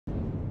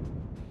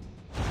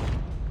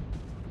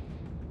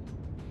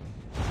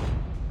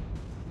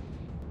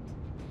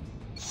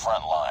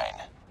front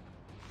line.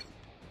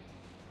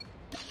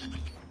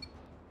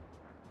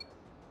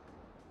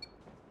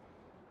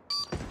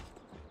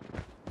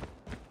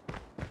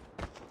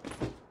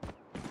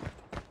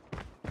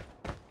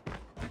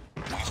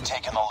 We've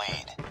taken the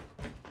lead.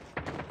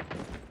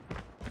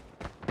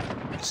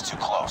 It's too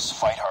close.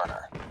 Fight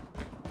harder.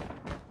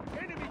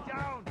 Enemy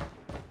down.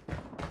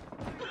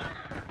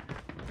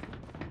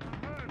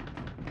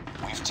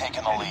 We've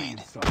taken the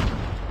lead.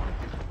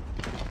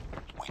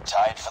 We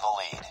tied for the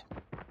lead.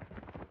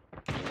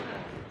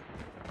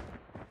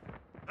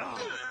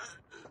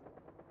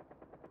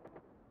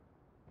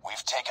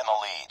 We've taken the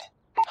lead.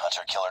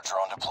 Hunter-killer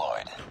drone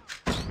deployed.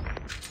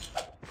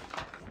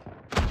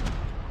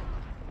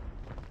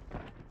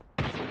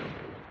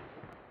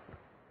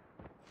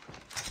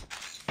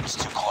 It's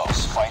too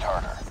close. Fight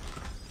harder.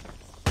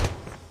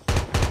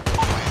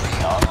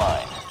 UAV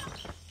online.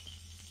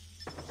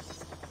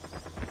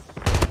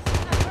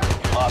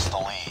 We lost the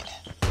lead.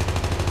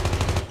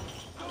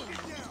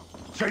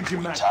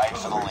 Changing match. Tied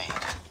for the lead.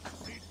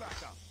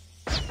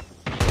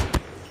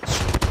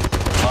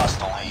 Lost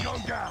the lead. Go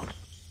down.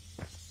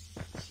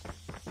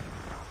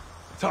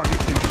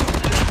 Target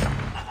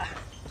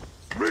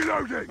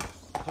reloading.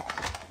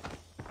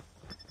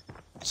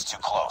 It's too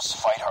close.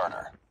 Fight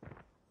harder.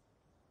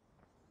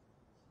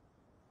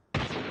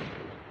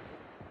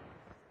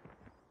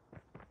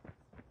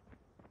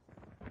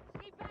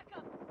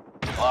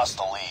 We lost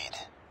the lead.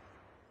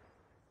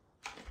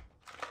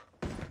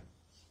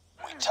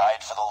 We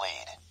tied for the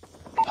lead.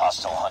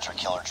 Hostile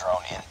hunter-killer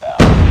drone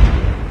inbound.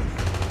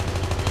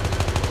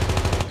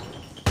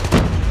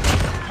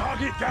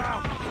 Target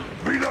down.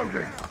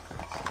 Reloading.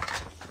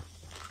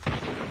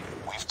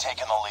 We've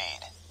taken the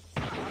lead.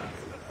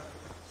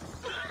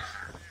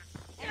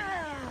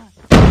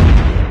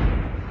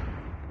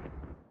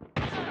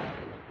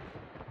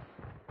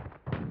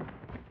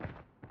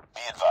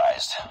 Be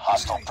advised,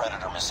 hostile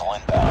Predator missile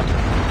inbound.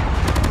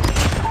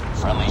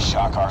 Friendly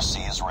Shock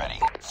RC is ready.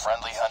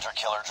 Friendly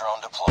hunter-killer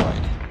drone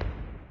deployed.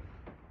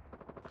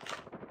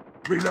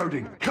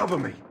 Reloading. Cover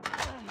me.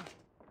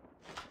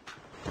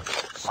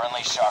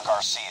 Friendly Shock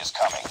RC is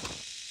coming.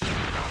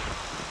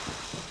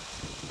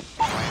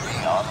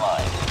 UAV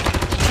online.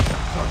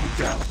 Target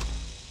down.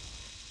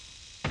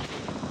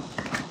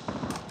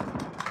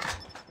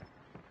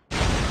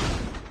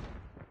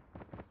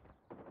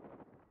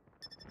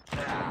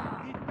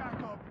 Need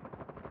backup.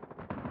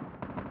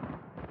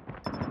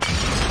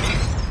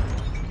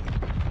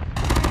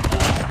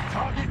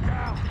 Target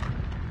down.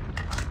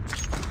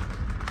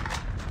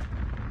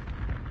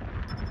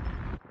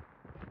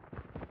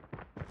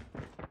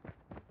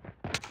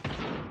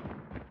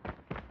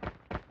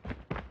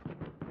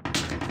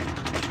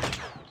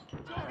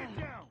 Target down.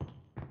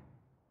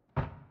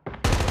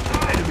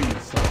 Enemy in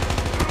sight.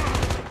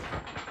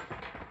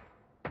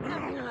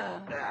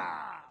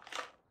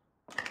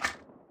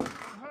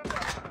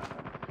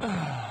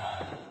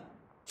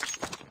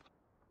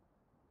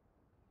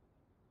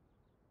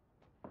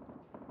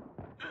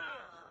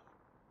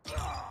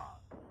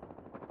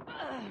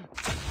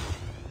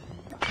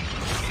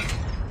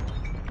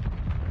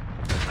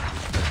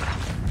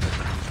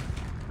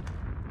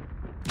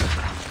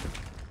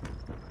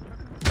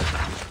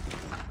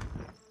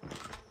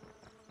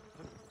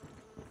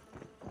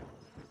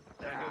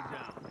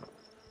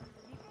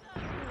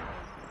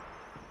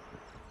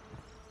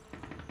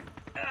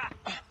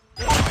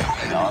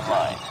 UAV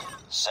online.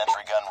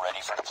 Sentry gun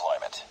ready for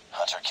deployment.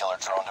 Hunter-killer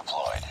drone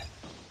deployed.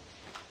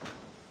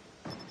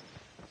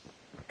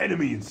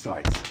 Enemy in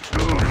sight.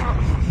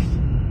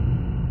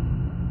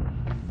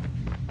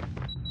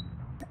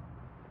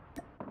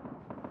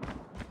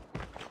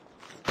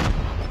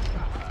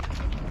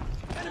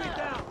 Enemy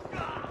down.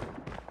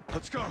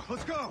 Let's go.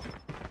 Let's go.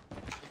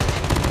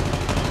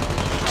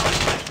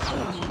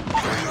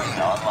 UAV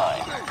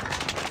online.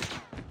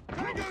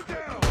 Tango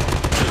down.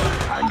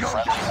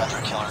 Friendly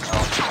hunter-killer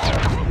drone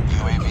deployed.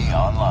 UAV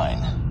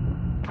online.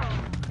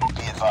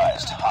 Be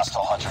advised,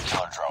 hostile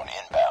hunter-killer drone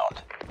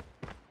inbound.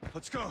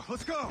 Let's go.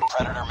 Let's go.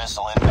 Predator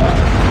missile inbound.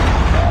 Be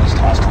advised,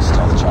 hostile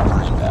stealth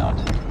chopper inbound.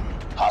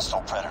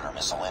 Hostile Predator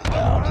missile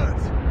inbound.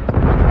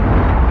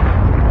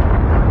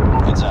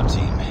 Heads up,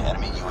 team.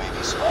 Enemy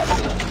UAV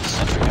spotted.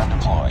 Sentry gun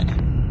deployed.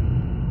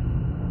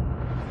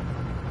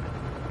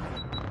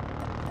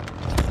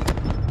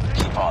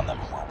 Keep on them.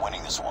 We're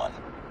winning this one.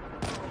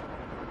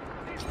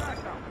 Need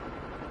backup.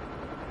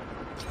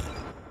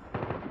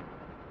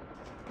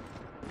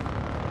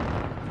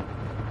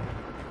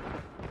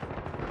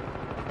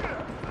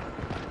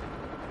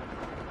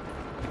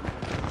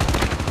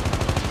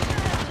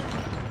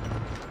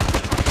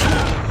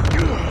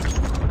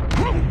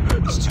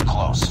 It's too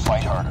close.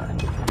 Fight harder.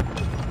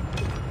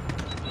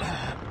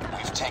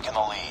 We've taken the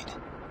lead.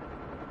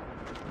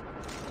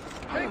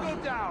 Tango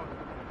down.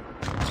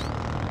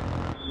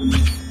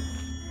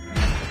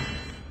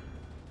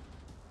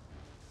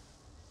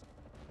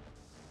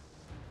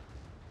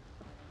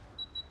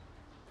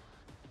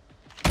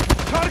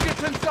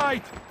 Targets in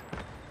sight.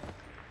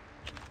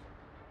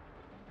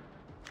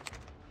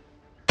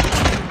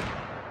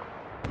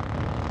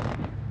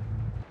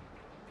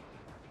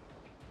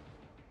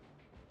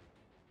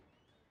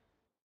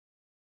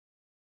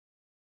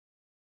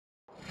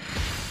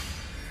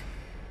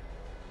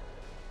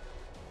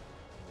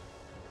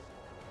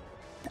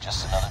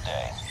 Just another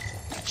day.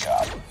 Good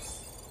job.